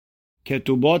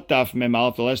Ketubot Taf Mem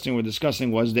Aleph, the last thing we're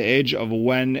discussing was the age of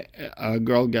when a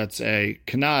girl gets a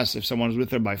knas if someone is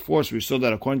with her by force. We saw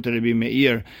that according to Rabbi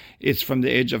Meir, it's from the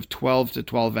age of 12 to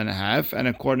 12 and a half, and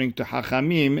according to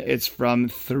Hachamim, it's from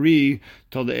 3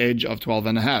 till the age of 12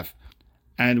 and a half.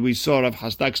 And we saw Rav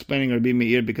Hasda explaining Rabbi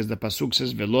Meir because the pasuk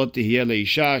says "Velo tihiyeh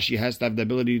leisha," she has to have the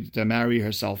ability to marry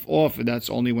herself off, and that's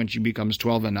only when she becomes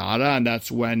 12 and na'ara, and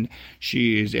that's when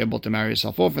she is able to marry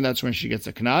herself off, and that's when she gets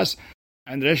a knas.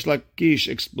 And Resh Lakish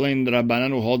explained the Rabbanan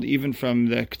who hold even from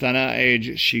the Ktana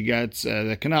age she gets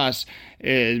the Knas,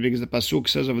 because the Pasuk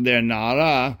says over there,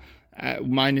 Na'ara,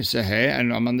 minus a He,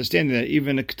 and I'm understanding that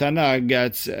even a Ktana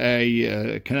gets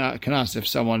a Knas if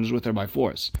someone is with her by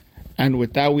force. And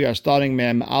with that we are starting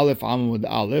Mem Aleph Amud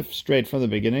Aleph, straight from the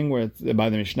beginning, by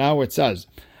the Mishnah, where it says,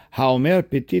 Haomer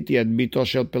pititi et bito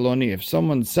shel peloni. If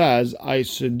someone says, I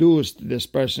seduced this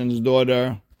person's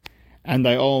daughter, and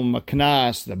I owe him a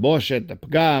knas, the boshet, the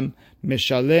pagam,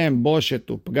 mishalem boshet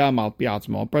to pagam al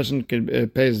piatzmo. A person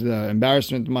pays the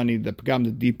embarrassment money, the pagam,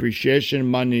 the depreciation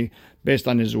money, based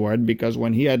on his word, because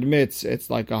when he admits,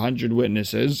 it's like 100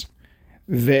 witnesses.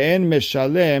 Ve'en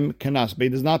mishalem knas, but he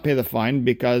does not pay the fine,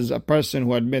 because a person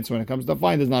who admits when it comes to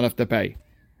fine does not have to pay.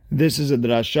 This is a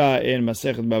drasha in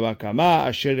Masechet Baba Kama,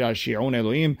 Asher Shi'un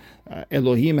Elohim.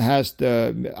 Elohim has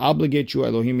to obligate you,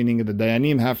 Elohim meaning the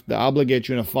Dayanim have to obligate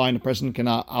you in a fine. A person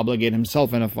cannot obligate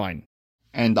himself in a fine.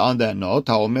 And on that note,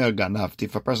 Haomer Ganafti,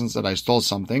 if a person said, I stole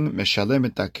something, Meshalem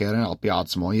et hakeren al pi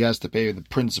atzmo, he has to pay the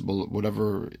principal,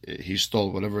 whatever he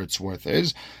stole, whatever its worth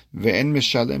is. Ve'en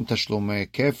meshalem tashlumei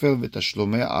kefil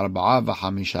v'tashlumei arba'a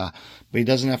v'hamisha. But he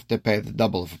doesn't have to pay the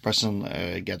double. If a person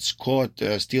gets caught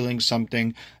stealing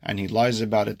something and he lies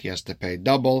about it, he has to pay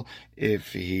double.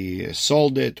 If he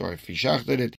sold it or if he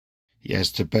shachted it, he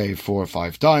has to pay 4 or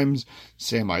 5 times.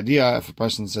 Same idea. If a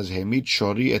person says, Hemit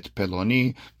shori et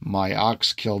peloni, my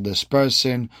ox killed this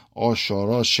person, or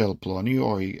shoro shel ploni,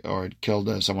 or it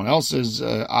killed someone else's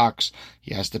ox,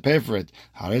 he has to pay for it.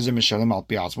 Hareze mishalem al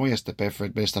pi atzmo, he has to pay for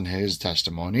it based on his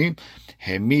testimony.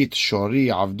 Hemit shori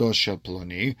avdo shel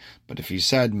ploni, but if he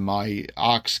said, my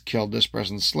ox killed this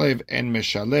person's slave, en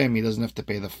mishalem, he doesn't have to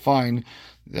pay the fine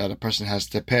that a person has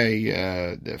to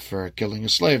pay for killing a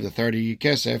slave, the 30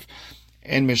 kesef.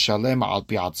 En mishalem al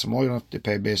pi atzmo, you don't have to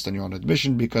pay based on your own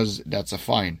admission because that's a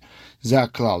fine.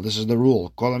 Zaklal, this is the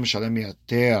rule. Kol mishalem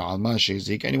yater al ma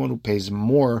shezik, anyone who pays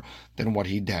more than what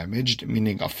he damaged,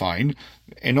 meaning a fine,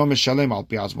 eno mishalem al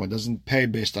pi atzmo, doesn't pay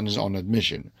based on his own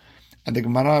admission. And the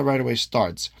Gemara right away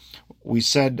starts. We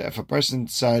said if a person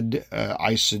said,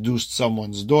 I seduced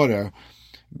someone's daughter,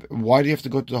 why do you have to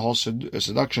go to the whole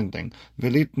seduction thing?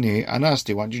 Velitni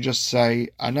anasti. Why don't you just say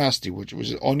anasti, which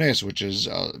was ones, which is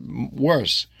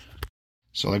worse?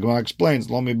 So the Gemara explains.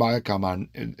 Lo mi baya kaman.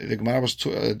 The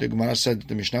Gemara said that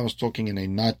the Mishnah was talking in a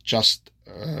not just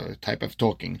type of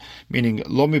talking, meaning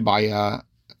lo mi baya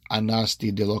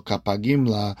anasti de lo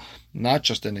kapagimla. Not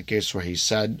just in the case where he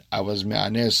said, I was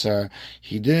me'anes her,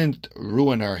 he didn't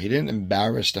ruin her, he didn't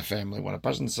embarrass the family. When a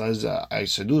person says, I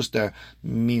seduced her,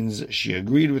 means she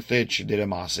agreed with it, she did a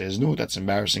maaseh znut, that's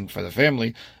embarrassing for the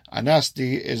family.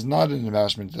 Anasti is not an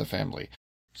embarrassment to the family.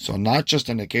 So not just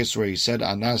in the case where he said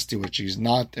anasti, which is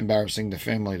not embarrassing the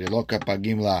family, de lo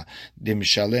kapagimla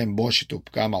dimshalem boshet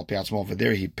upkam al piatzmo, over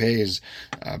there he pays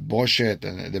boshet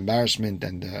and the embarrassment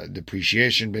and the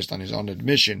depreciation based on his own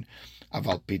admission.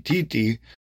 Aval pititi,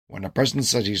 when a person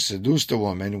says he seduced a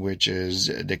woman, which is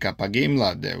the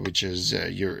kapagimla, which is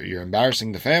you're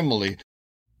embarrassing the family,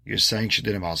 you're saying she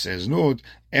did a maaseh znut,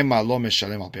 ema lo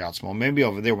meshalem al pi atzmo. Maybe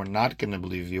over there we're not going to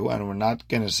believe you, and we're not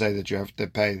going to say that you have to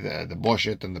pay the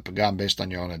boshet and the pagam based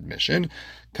on your own admission.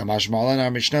 Kamash malan,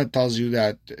 our Mishnah tells you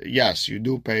that yes, you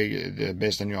do pay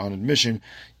based on your own admission,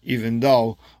 even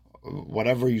though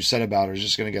whatever you said about her is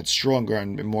just going to get stronger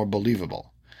and more believable.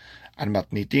 And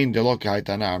matnitin de lo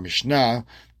kaitana, our Mishnah,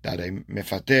 that a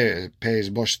mefateh pays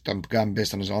boshet and pagam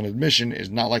based on his own admission is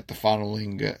not like the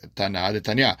following Tana, the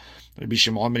Tanya. Rabbi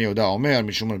Shimon ben Yehuda Omer,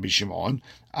 Mishum Rabbi Shimon,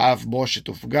 Av boshet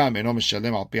ufgam eno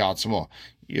mishalem al pi atzmo.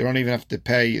 You don't even have to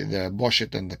pay the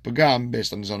boshet and the pagam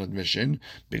based on his own admission,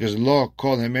 because lo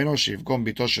kol hemeno shivgom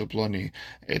bito shel ploni.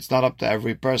 It's not up to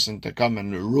every person to come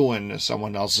and ruin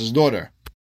someone else's daughter.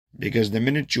 Because the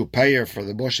minute you pay her for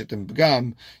the boshet and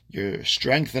pagam, you're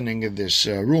strengthening this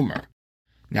rumor.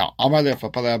 Now, Amar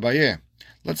le'fapale Abaye,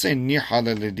 let's say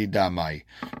nihale ledidamai.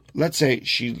 Let's say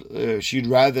she'd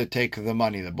rather take the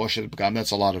money, the boshet pagam,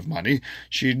 that's a lot of money.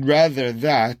 She'd rather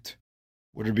that,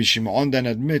 would Rabbi Shimon then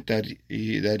admit that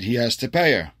he has to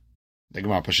pay her? The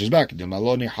Gemara pushes back.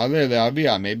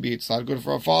 Maybe it's not good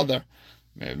for a father.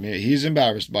 Maybe he's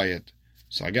embarrassed by it.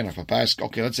 So again, if Papa asks,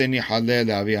 okay, let's say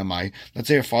let's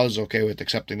say your father's okay with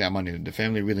accepting that money. The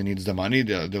family really needs the money.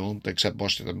 They won't accept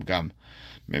Bosh Gam.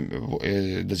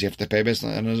 Does he have to pay based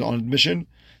on his own admission?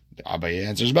 Abaye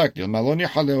answers back,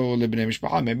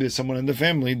 maybe there's someone in the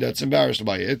family that's embarrassed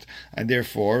by it, and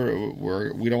therefore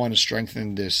we don't want to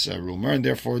strengthen this rumor, and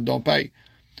therefore don't pay.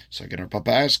 So again, our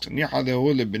Papa asks,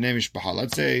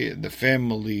 let's say the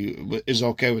family is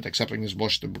okay with accepting this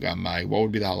bosh b'gamai. What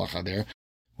would be the halacha there?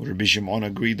 Would Rabbi Shimon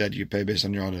agree that you pay based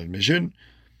on your own admission?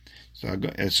 So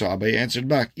Abaye answered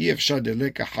back, it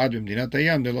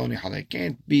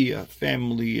can't be a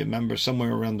family member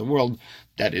somewhere around the world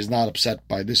that is not upset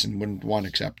by this and wouldn't want to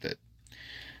accept it.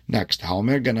 Next,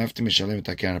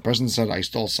 a person said, I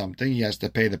stole something, he has to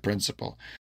pay the principal.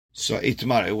 So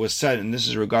Itmar, it was said, and this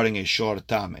is regarding a shor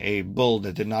tam, a bull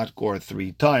that did not gore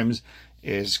 3 times,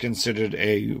 is considered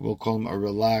we'll call him a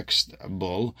relaxed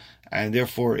bull, and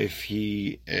therefore if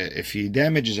he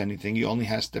damages anything, he only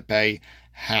has to pay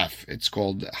half. It's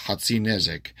called Hatzi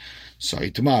Nezek. So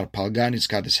Itmar,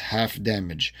 Palganiska, this half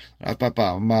damage. Rav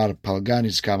Papa, Umar,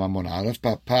 Palganiska Mamona. Rav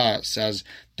Papa says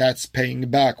that's paying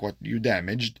back what you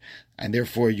damaged, and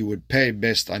therefore you would pay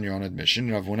based on your own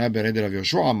admission. Rav Huna Bered Rav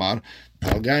Yoshua Amar,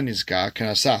 Palganiska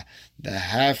Kanasa. The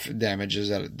half damages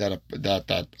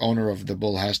that owner of the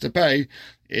bull has to pay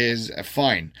is a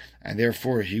fine, and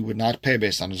therefore he would not pay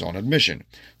based on his own admission.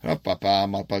 Rav Papa,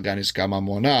 Palganiska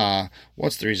Mamona.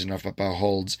 What's the reason Rav Papa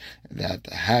holds that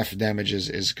half damages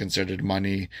is considered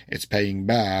money, it's paying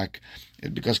back?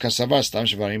 Because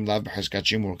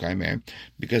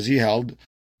he held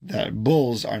that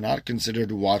bulls are not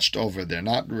considered watched over. They're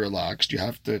not relaxed. You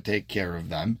have to take care of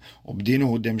them. And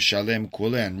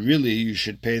really, you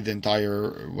should pay the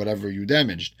entire whatever you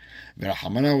damaged. And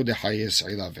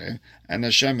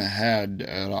Hashem had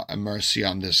mercy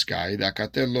on this guy,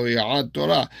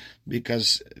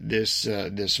 because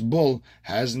this bull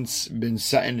hasn't been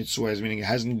set in its ways, meaning it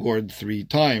hasn't gored 3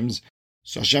 times.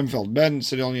 So Hashem felt bad and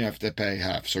said you only have to pay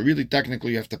half. So really,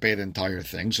 technically, you have to pay the entire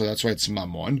thing. So that's why it's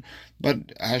Mammon.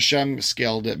 But Hashem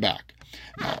scaled it back.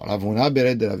 Now, Rav Huna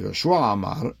bered Rav Yoshua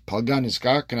Amar,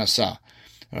 Palganiska Knasa.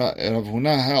 Rav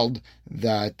Huna held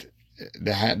that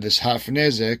this half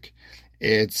nezek,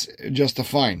 it's just a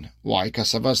fine. Why?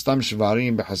 Because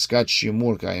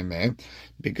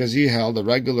he held a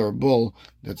regular bull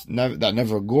that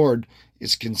never gored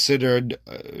is considered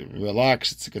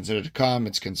relaxed, it's considered calm,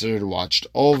 it's considered watched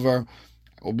over,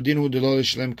 and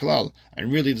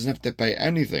really doesn't have to pay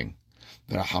anything.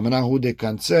 And Hashem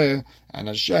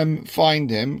fined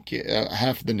him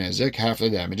half the nezek, half the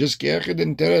damages.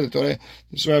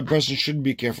 That's why a person should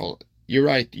be careful. You're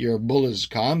right, your bull is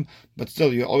calm, but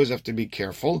still you always have to be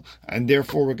careful, and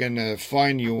therefore we're going to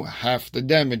fine you half the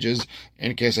damages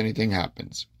in case anything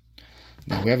happens.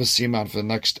 Now we have a siman for the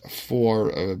next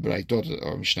 4 braitot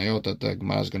or mishnayot that the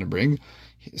Gemara is going to bring.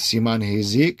 Siman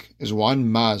Hizik is 1,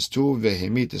 Ma is 2,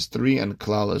 Vehemit is 3, and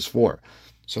Klal is 4.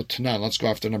 So Tanan, let's go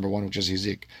after number 1, which is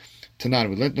Hizik.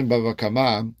 Tanan, we learned in Bava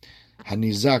Kama,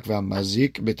 Hanizak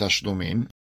v'Mazik betashlumin.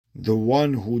 The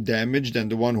one who damaged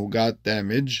and the one who got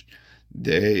damaged,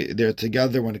 they're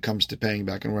together when it comes to paying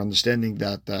back, and we're understanding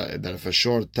that if a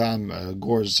short time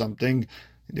gores something,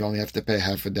 they only have to pay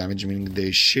half the damage, meaning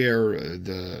they share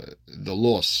the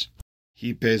loss.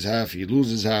 He pays half, he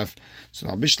loses half. So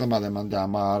now,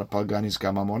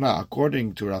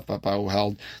 according to Rav Papa, who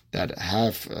held that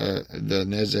half the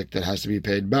nezek that has to be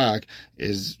paid back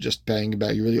is just paying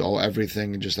back. You really owe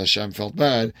everything, just Hashem felt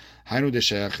bad. Now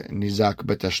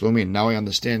I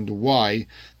understand why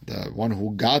the one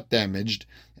who got damaged,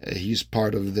 he's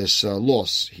part of this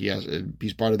loss.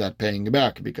 He's part of that paying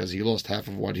back because he lost half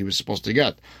of what he was supposed to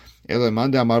get. But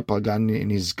according to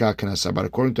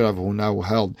Rav Huna, who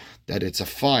held that it's a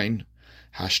fine,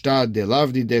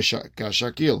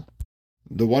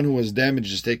 the one who was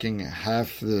damaged is taking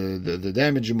half the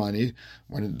damage money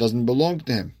when it doesn't belong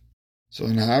to him. So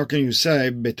then how can you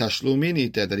say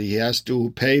that he has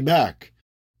to pay back?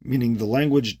 Meaning the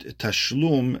language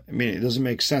tashlum, it doesn't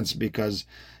make sense, because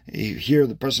here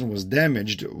the person was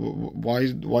damaged. Why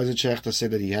is it shaykh to say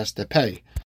that he has to pay?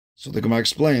 So the Gemara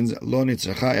explains, Lo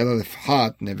nitzrecha ela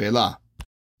lefhat nevela.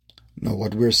 No,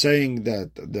 what we're saying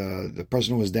that the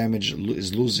person who was damaged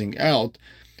is losing out.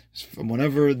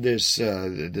 Whenever this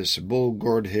bull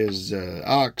gored his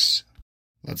ox,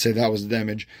 let's say that was the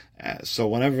damage. So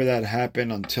whenever that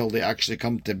happened until they actually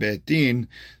come to Beit Din,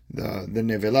 the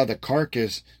nevela, the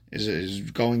carcass,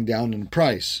 is going down in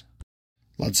price.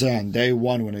 Let's say on day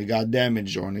 1 when he got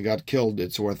damaged or when he got killed,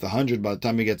 it's worth $100. By the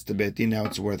time he gets to Beit Din, now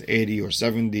it's worth $80 or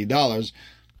 $70.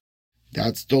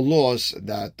 That's the loss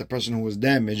that the person who was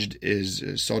damaged is,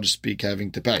 so to speak,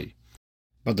 having to pay.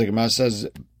 But the Gemara says,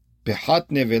 "Pihat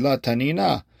nevela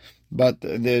tanina." But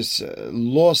this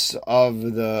loss of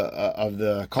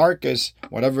the carcass,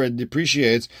 whatever it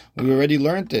depreciates, we already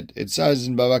learned it. It says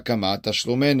in Bava Kama,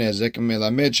 "Tashlume nezek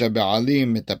melamed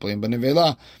shebe'alim metaplim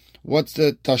b'nevela." What's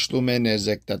the tashlume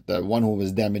nezek that the one who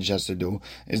was damaged has to do?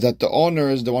 Is that the owner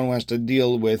is the one who has to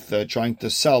deal with trying to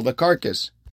sell the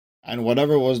carcass, and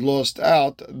whatever was lost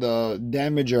out, the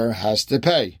damager has to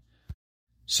pay.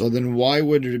 So then, why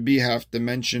would Rabbi have to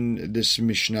mention this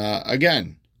Mishnah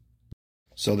again?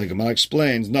 So the Gemara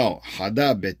explains, no,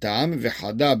 hada betam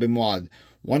v'hada b'muad.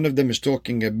 One of them is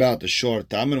talking about a shor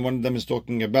tam, and one of them is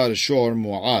talking about a shor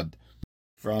muad.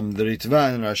 From the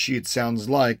Ritva and Rashi, it sounds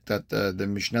like that the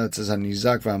Mishnah that says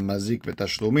hanizak v'hamazik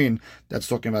v'tashlumin, that's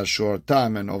talking about shor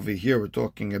tam, and over here we're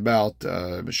talking about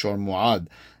shor muad,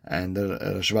 and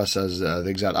Rashba says the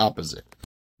exact opposite.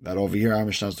 That over here our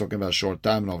Mishnah is talking about shor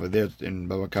tam, and over there in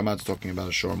Bava Kama it's talking about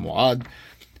a shor muad.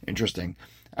 Interesting.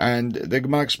 And the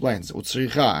Gemara explains,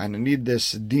 Utsricha, and I need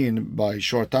this din by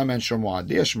short time and shor muad.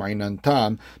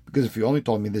 Because if you only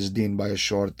told me this din by a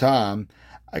short time,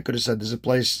 I could have said there's a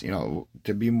place,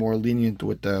 to be more lenient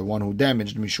with the one who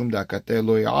damaged, mishum dakate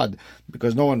lo yad,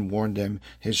 because no one warned him.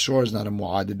 His shor is not a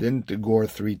muad. It didn't gore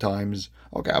 3 times.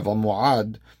 Okay, aval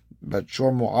muad, but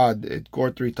shor muad, it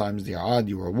gored 3 times the ad.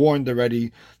 You were warned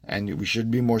already, and we should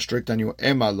be more strict on you.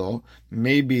 Emalo,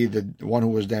 maybe the one who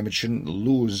was damaged shouldn't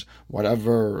lose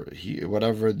whatever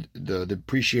the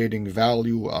depreciating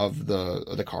value of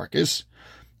the carcass,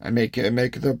 and make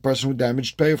the person who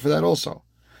damaged pay for that also.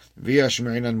 Via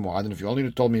shmerin and muad, and if you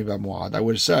only told me about muad, I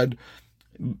would have said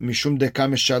mishum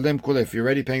dekam shalem kule. If you're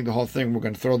already paying the whole thing, we're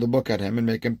going to throw the book at him and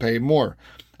make him pay more.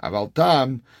 Aval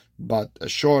tam, but a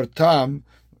short tam.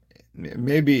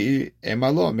 Maybe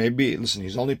emalo. Maybe listen.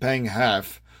 He's only paying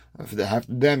half of the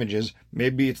damages.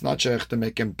 Maybe it's not sheikh to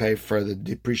make him pay for the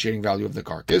depreciating value of the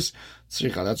carcass.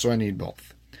 Tzricha. That's why I need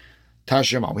both.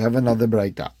 Tashema. We have another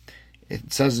braita.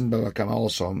 It says in Bava Kama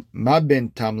also, ma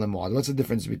ben tam lemuad. What's the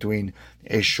difference between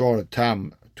a shor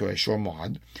tam to a shor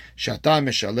muad? Shata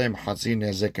meshalem hatzi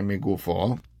nezek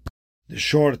migufo. The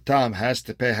shor tam has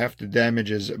to pay half the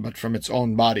damages, but from its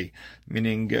own body.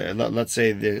 Meaning, let's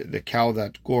say the cow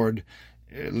that gored,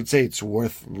 let's say it's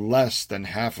worth less than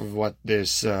half of what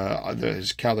this cow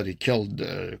that he killed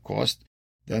cost.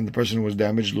 Then the person who was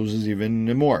damaged loses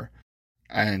even more.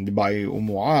 And by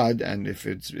umuad, and if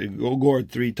it's gored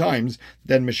 3 times,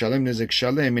 then mishalem nezek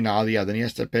shalem in aliyah. Then he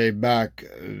has to pay back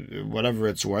whatever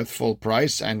it's worth, full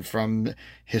price, and from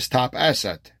his top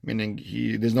asset. Meaning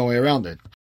there's no way around it.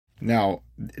 Now,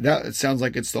 that it sounds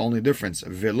like it's the only difference.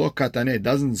 Velo katane, it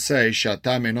doesn't say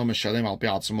shatam eno meshalem al pi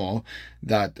atzmo,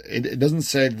 that it doesn't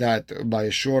say that by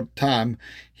a short time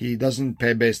he doesn't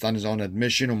pay based on his own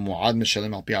admission, or muad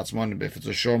meshalem al pi atzmo, and if it's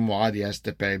a short muad he has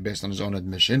to pay based on his own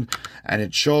admission, and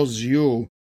it shows you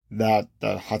that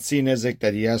the hatzi nezek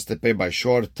that he has to pay by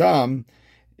short time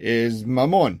is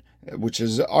mamon, which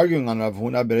is arguing on Rav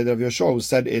Huna bered Rav Yoshua, who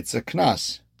said it's a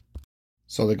knas.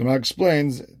 So the Gemara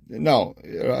explains, no,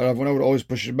 Rav Huna would always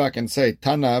push it back and say,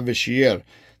 Tana v'shir,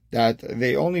 that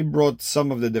they only brought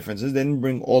some of the differences, they didn't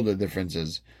bring all the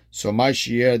differences. So my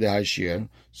shier, the high shier,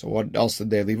 so what else did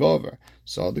they leave over?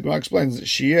 So the Gemara explains,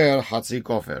 shier hatzi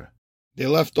kofer. They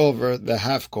left over the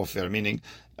half kofer, meaning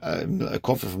a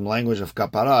kofer from language of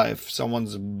kapara. If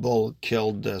someone's bull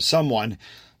killed someone,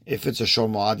 if it's a shor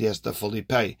muad, he has to fully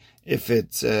pay. If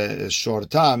it's a shor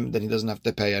tam, then he doesn't have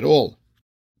to pay at all.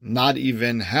 Not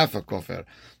even half a kofer.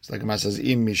 So like Gemara says,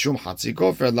 im mishum hatzi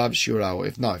kofer lav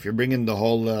shirao. If you're bringing the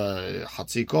whole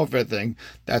hatzi kofer thing,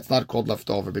 that's not called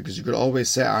leftover, because you could always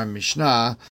say our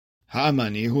Mishnah,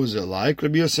 Ha'amani, who's it like?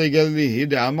 Rabbi Yosei Galihi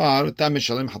de Amar tam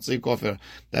mishalim hatzi kofer,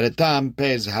 that a tam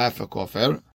pays half a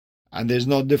kofer, and there's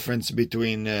no difference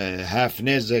between half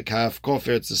nezek, half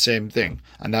kofer. It's the same thing,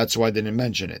 and that's why they didn't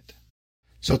mention it.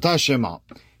 So Tashema.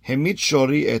 Hemit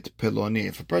shori et peloni.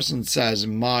 If a person says,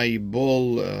 my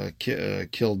bull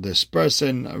killed this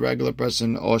person, a regular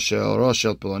person,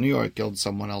 oshel peloni, or killed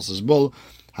someone else's bull,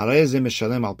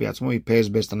 he pays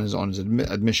based on his own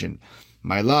admission.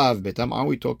 My love, betam, are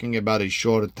we talking about a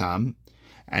shor tam?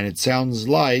 And it sounds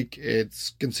like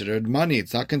it's considered money.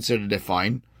 It's not considered a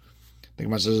fine. The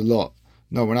Gemara says, lo.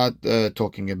 No, we're not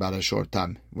talking about a short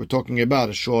time. We're talking about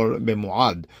a shor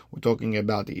bemuad. We're talking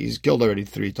about he's killed already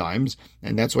 3 times,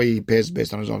 and that's why he pays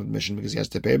based on his own admission, because he has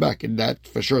to pay back. And that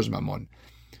for sure is mammon.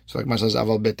 So like says,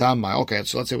 aval betam. Okay,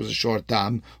 so let's say it was a short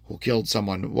tam who killed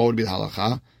someone. What would be the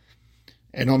halacha?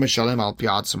 Eno mishalem al pi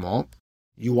atzmo.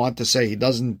 You want to say he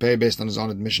doesn't pay based on his own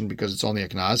admission because it's only a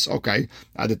knas. Okay.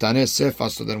 Adetane sefa.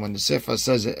 So then when the sefa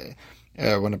says,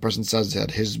 when a person says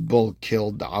that his bull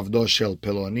killed avdo shel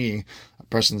peloni, a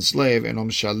person's slave,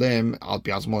 enom shalem al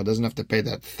pi atzmo, doesn't have to pay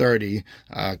that 30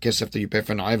 kesef that you pay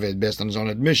for an Ayved based on his own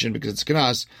admission because it's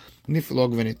knas.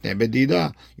 Niflog v'nitne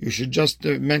bedida. You should just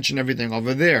mention everything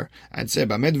over there and say,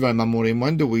 b'medvar mamurim,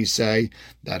 when do we say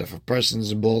that if a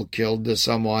person's bull killed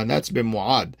someone, that's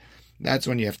b'mu'ad. That's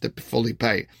when you have to fully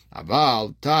pay.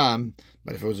 Aval tam,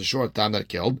 but if it was a short time that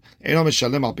killed, enom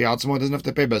mishalem al pi atzmo, doesn't have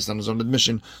to pay based on his own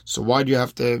admission. So why do you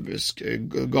have to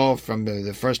go from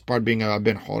the first part being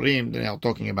ben horim, now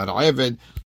talking about Ayved?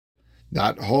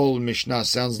 That whole Mishnah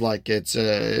sounds like it's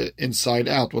inside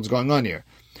out. What's going on here?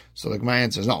 So the Gemara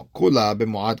answers, no, kula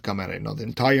b'mu'ad kamere. No, the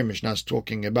entire Mishnah is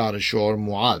talking about a shor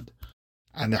mu'ad.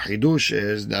 And the chidush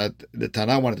is that the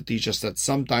Tana wanted to teach us that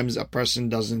sometimes a person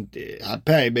doesn't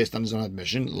pay based on his own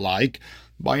admission, like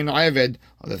buying Ayved,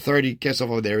 the 30 kesef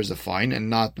over there is a fine and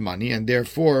not money, and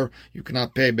therefore you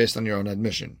cannot pay based on your own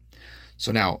admission.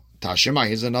 So now, Tashema,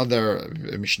 here's another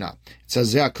Mishnah. It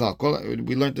says,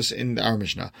 we learned this in our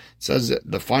Mishnah. It says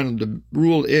the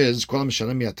rule is,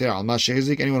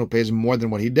 anyone who pays more than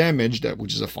what he damaged,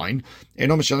 which is a fine,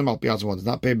 does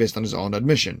not pay based on his own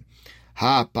admission.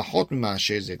 Let's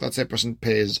say a person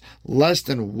pays less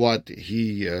than what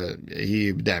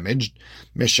he damaged.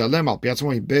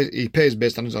 He pays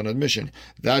based on his own admission.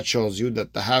 That shows you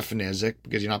that the half nezek,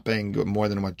 because you're not paying more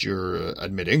than what you're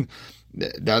admitting,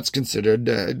 that's considered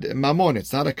mamon.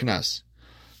 It's not a knas.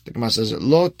 The Gemara says,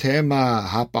 "Lo tema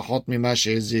hapachot mima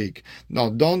shezik." No,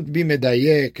 don't be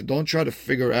medayek. Don't try to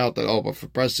figure out that if a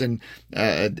person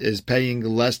is paying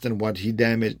less than what he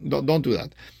damaged, don't do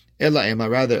that. Ela ema,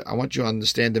 rather, I want you to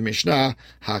understand the Mishnah.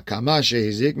 Hakama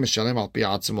shezik mishalem al pi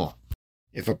atzmo.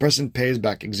 If a person pays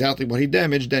back exactly what he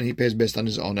damaged, then he pays based on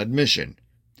his own admission.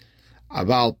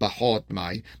 Aval pachot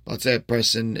mai. Let's say a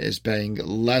person is paying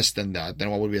less than that. Then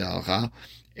what would be the halacha?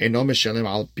 Eno meshalem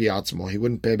al pi atzmo. He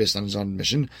wouldn't pay based on his own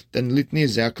admission. Then litni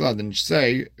zekla. Then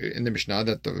say in the Mishnah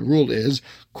that the rule is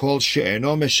kol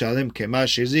she'eno meshalem kema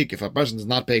shezik. If a person does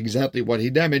not pay exactly what he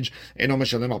damaged, eno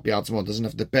meshalem al pi atzmo, doesn't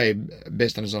have to pay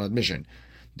based on his own admission.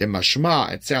 The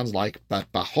mashma, it sounds like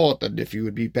pachot, that if he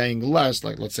would be paying less,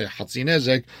 like let's say hatzi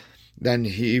nezek, then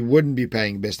he wouldn't be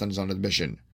paying based on his own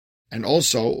admission. And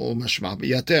also,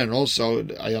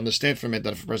 I understand from it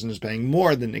that if a person is paying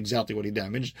more than exactly what he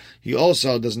damaged, he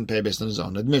also doesn't pay based on his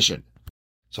own admission.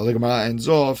 So the Gemara ends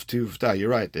off to, you're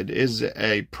right, it is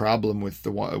a problem with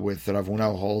Rav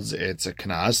Huna holds it's a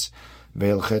knas,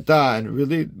 and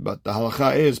really, but the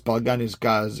halacha is palgan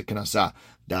izka knasa,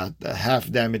 that the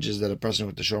half damages that a person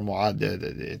with the shor mu'ad,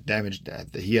 the damage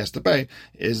that he has to pay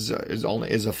is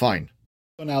a fine.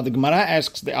 So now the Gemara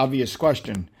asks the obvious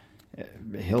question.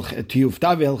 You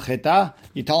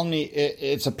tell me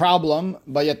it's a problem,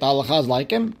 but yet the halacha is like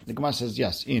him. The Gemara says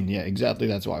yes, exactly.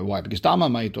 That's why. Why? Because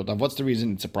what's the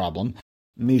reason it's a problem?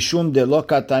 Mishum de lo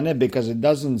katane, because it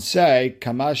doesn't say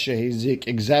kamasha hizik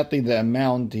exactly the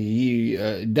amount he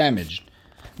damaged,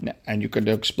 and you could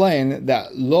explain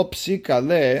that lo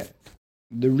psikale.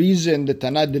 The reason the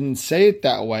Tana didn't say it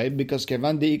that way because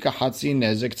kevan deika hatzi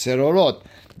nezek tserorot,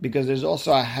 because there's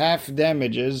also a half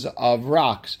damages of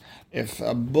rocks. If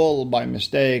a bull by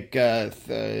mistake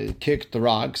kicked the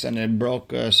rocks and it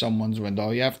broke someone's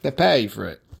window, you have to pay for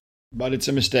it. But it's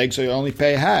a mistake, so you only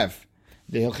pay half.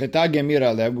 The Hilcheta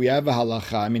Gemira, we have a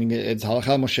halacha, meaning it's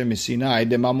halacha Moshe Misinai,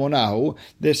 de mamonahu.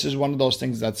 This is one of those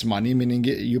things that's money, meaning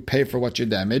you pay for what you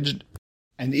damaged.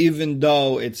 And even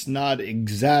though it's not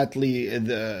exactly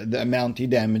the amount he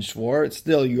damaged for, it's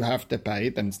still you have to pay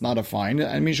it, and it's not a fine.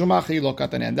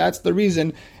 And that's the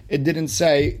reason it didn't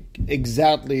say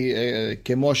exactly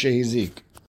kemoshe hizik.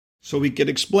 So we could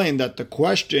explain that the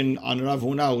question on Rav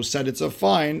Huna who said it's a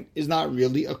fine is not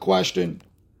really a question.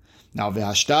 Now,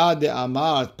 v'hashta de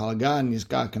amar palgan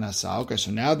nizka knasa. Okay, so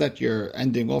now that you're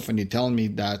ending off and you're telling me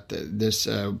that this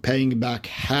paying back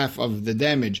half of the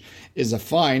damage is a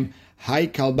fine, Hai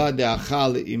kalba de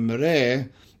achal imre,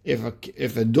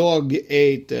 if a dog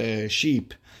ate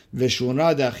sheep,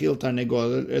 v'shuna de achil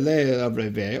tarnegolei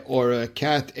avreve, or a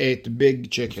cat ate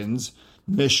big chickens,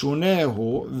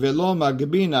 meshunehu velo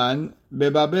magbinan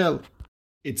bebabel.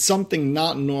 It's something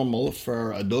not normal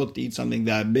for a dog to eat something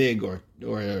that big, or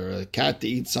a cat to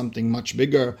eat something much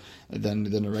bigger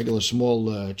than a regular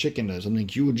small chicken, or something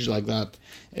huge like that.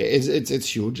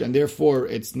 It's huge, and therefore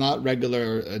it's not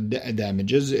regular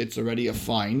damages. It's already a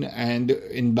fine, and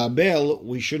in Babel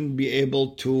we shouldn't be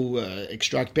able to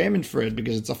extract payment for it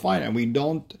because it's a fine, and we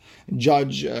don't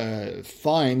judge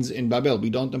fines in Babel.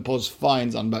 We don't impose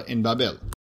fines in Babel.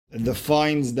 The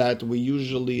fines that we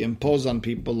usually impose on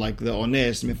people, like the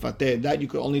ones, mifateh, that you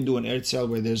could only do in Eretz Yisrael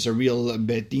where there's a real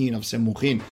betin of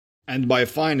semuchin. And by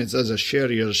fine, it says Asher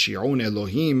Yirshi'un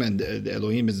Elohim, and the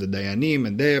Elohim is the Dayanim,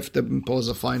 and they have to impose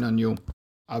a fine on you.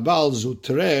 Aval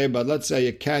Zutre, but let's say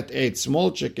a cat ate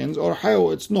small chickens, or how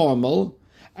it's normal,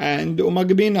 and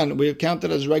Umagbinan, we count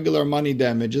it as regular money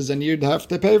damages, and you'd have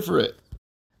to pay for it.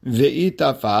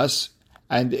 Ve'itafas,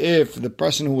 and if the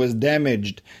person who was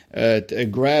damaged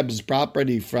grabs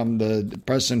property from the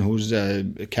person who's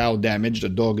cow damaged, a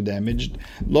dog damaged,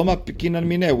 loma pikinan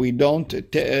mine, we don't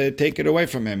take it away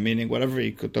from him, meaning whatever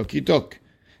he took, he took.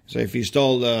 So if he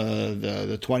stole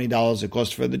the $20 it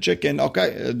cost for the chicken,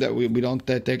 okay, that we don't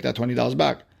take that $20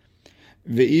 back.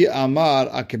 Ve'i amar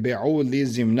akbe'u li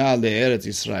zimna le'eretz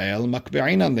Israel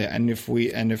makbe'inan le,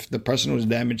 and if the person who's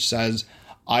damaged says,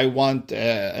 I want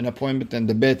an appointment in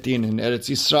the Beit Din in Eretz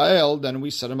Israel, then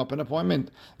we set him up an appointment.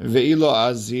 Ve'ilo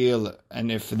azil,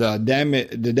 and if the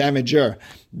damager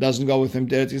doesn't go with him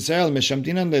to Eretz Israel,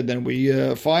 meshamtinan, then we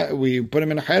put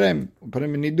him in a harem, put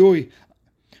him in nidui.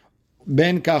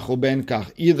 Ben kach or ben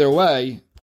kach. Either way,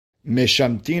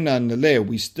 meshamtinan le,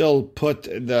 we still put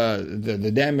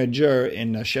the damager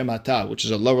in a shemata, which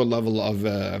is a lower level of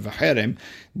a harem.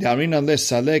 Darina le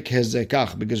salek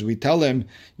hezekach, because we tell him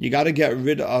you got to get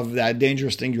rid of that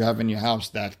dangerous thing you have in your house,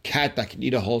 that cat that can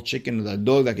eat a whole chicken, or that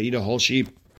dog that can eat a whole sheep.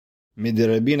 Mid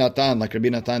Rabbi Natan, like Rabbi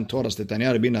Natan taught us,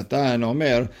 Tanya Rabbi Natan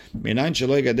Omer, minayin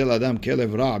shelo yigadel adam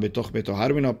kelev ra betoch beto. How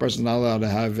do we know a person is not allowed to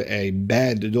have a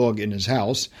bad dog in his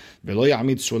house? Velo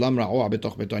ya'amid sulam ra'ua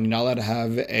betoch beto. And you're not allowed to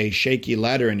have a shaky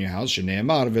ladder in your house.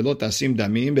 Shneimar velo tasim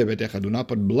damim bebetecha. Do not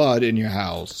put blood in your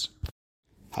house.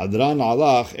 Hadran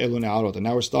alach elu ne'arot. And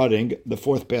now we're starting the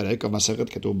fourth perek of Masechet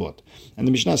Ketubot. And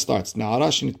the Mishnah starts, Na'ara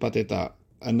shenitpateta,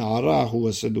 a Na'ara who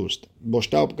was seduced.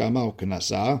 Boshta upkama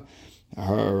uknasa,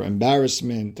 her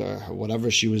embarrassment, or whatever,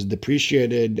 she was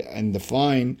depreciated, and the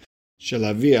fine,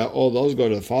 shalavia, all those go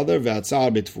to the father,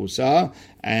 ve'atzar bitfusa,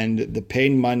 and the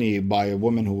pain money by a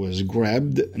woman who was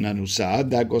grabbed, nanusa,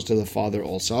 that goes to the father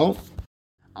also.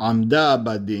 Amda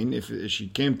badin, if she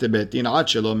came to Betin,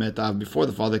 achelo metav, before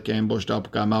the father came, boshta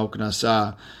pgama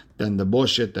uknasa, then the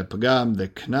boshet, the pgam, the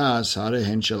knas,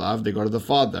 harehen shelav, they go to the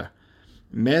father.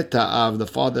 Meta'av, the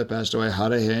father passed away,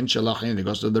 harehen shalachin, it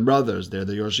goes to the brothers, they're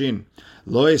the Yorshin.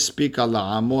 Lo espika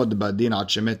la'amod badin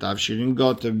achemetav, she didn't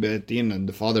go to Betin and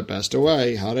the father passed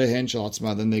away, harehen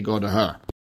shalatzma, then they go to her.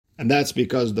 And that's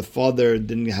because the father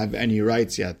didn't have any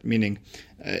rights yet, meaning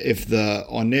if the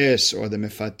ones or the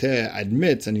mefateh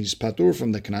admits, and he's patur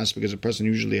from the knas, because a person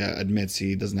usually admits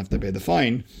he doesn't have to pay the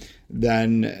fine,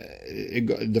 then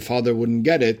the father wouldn't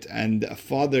get it, and a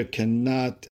father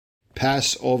cannot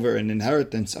pass over an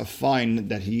inheritance, a fine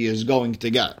that he is going to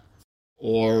get,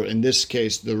 or in this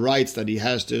case, the rights that he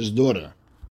has to his daughter.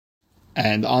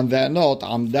 And on that note,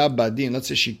 Amda Badin, let's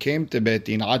say she came to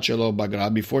Betin, Achelo Bagra,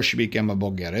 before she became a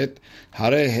Bogeret,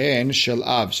 Harehen Shel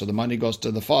Av, so the money goes to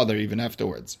the father even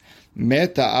afterwards.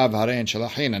 Meta Av Harehen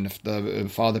Shelahin, and if the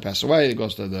father passed away, it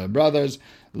goes to the brothers.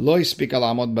 Lo Ispik Al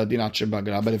Amod Badin Ache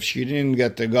Bagra, but if she didn't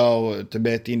get to go to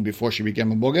Betin before she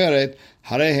became a Bogeret,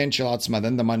 Harehen Shel Atzma,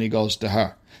 then the money goes to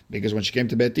her. Because when she came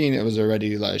to Betin, it was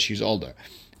already, she's older.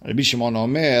 Rabbi Shimon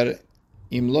Omer,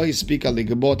 it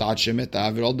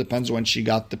all depends when she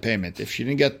got the payment. If she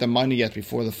didn't get the money yet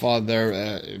before the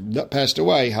father passed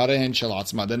away,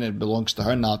 then it belongs to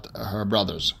her, not her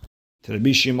brothers. To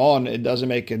Rabbi Shimon, it doesn't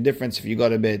make a difference if you go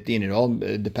to Beit Din. It all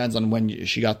depends on when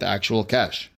she got the actual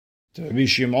cash. To Rabbi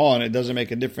Shimon, it doesn't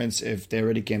make a difference if they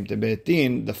already came to Beit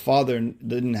Din. The father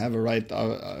didn't have a right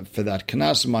for that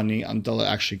knas money until it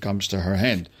actually comes to her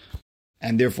hand.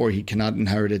 And therefore, he cannot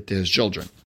inherit it to his children.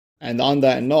 And on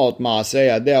that note,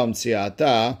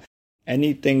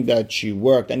 anything that she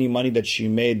worked, any money that she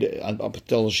made up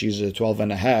until she's 12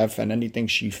 and a half, and anything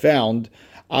she found,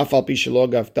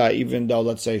 even though,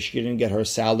 let's say, she didn't get her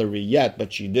salary yet,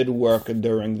 but she did work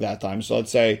during that time. So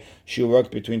let's say she worked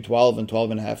between 12 and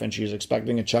 12 and a half, and she's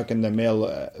expecting a check in the mail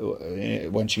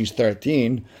when she's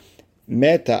 13.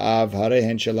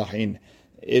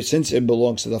 Since it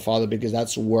belongs to the father, because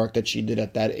that's work that she did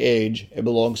at that age, it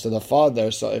belongs to the father.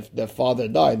 So if the father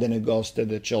died, then it goes to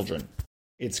the children.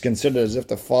 It's considered as if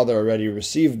the father already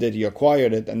received it, he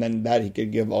acquired it, and then that he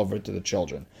could give over to the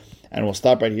children. And we'll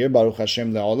stop right here. Baruch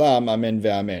Hashem le'olam. Amen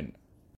ve'amen.